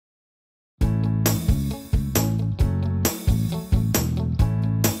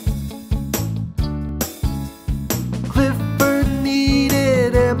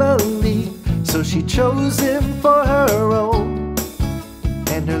so she chose him for her own.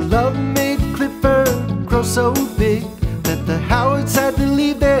 And her love made Clifford grow so big that the Howards had to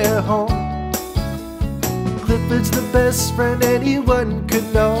leave their home. Clifford's the best friend anyone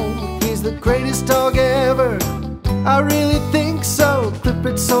could know. He's the greatest dog ever, I really think so.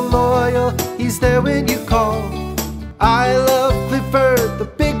 Clifford's so loyal, he's there when you call. I love Clifford, the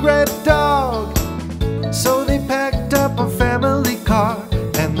big red dog. So they packed up a family car,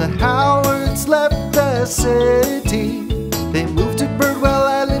 and the Howards left the city. They moved to Birdwell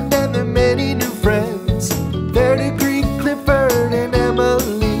Island and their many new friends, there to greet Clifford and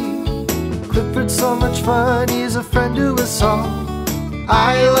Emily. Clifford's so much fun, he's a friend to us all.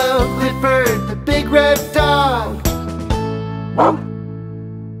 I love Clifford, the big red dog.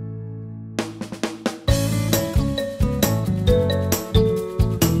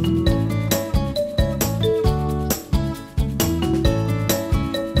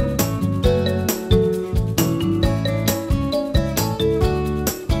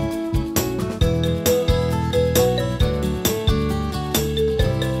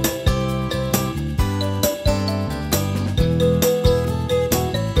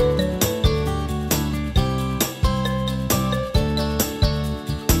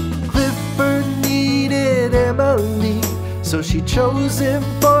 So she chose him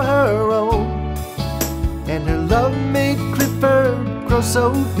for her own. And her love made Clifford grow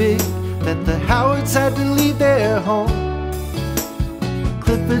so big that the Howards had to leave their home.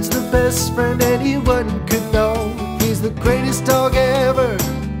 Clifford's the best friend anyone could know. He's the greatest dog ever,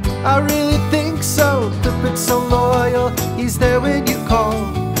 I really think so. Clifford's so loyal, he's there when you call.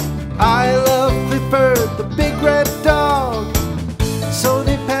 I love Clifford, the big red dog. So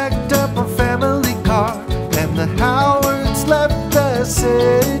they packed up a family car, and the Howards left the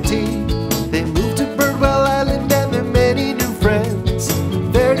city. They moved to Birdwell Island and their many new friends,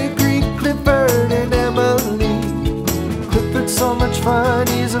 there to greet Clifford and Emily. Clifford's so much fun,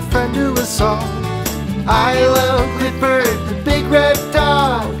 he's a friend to us all. I love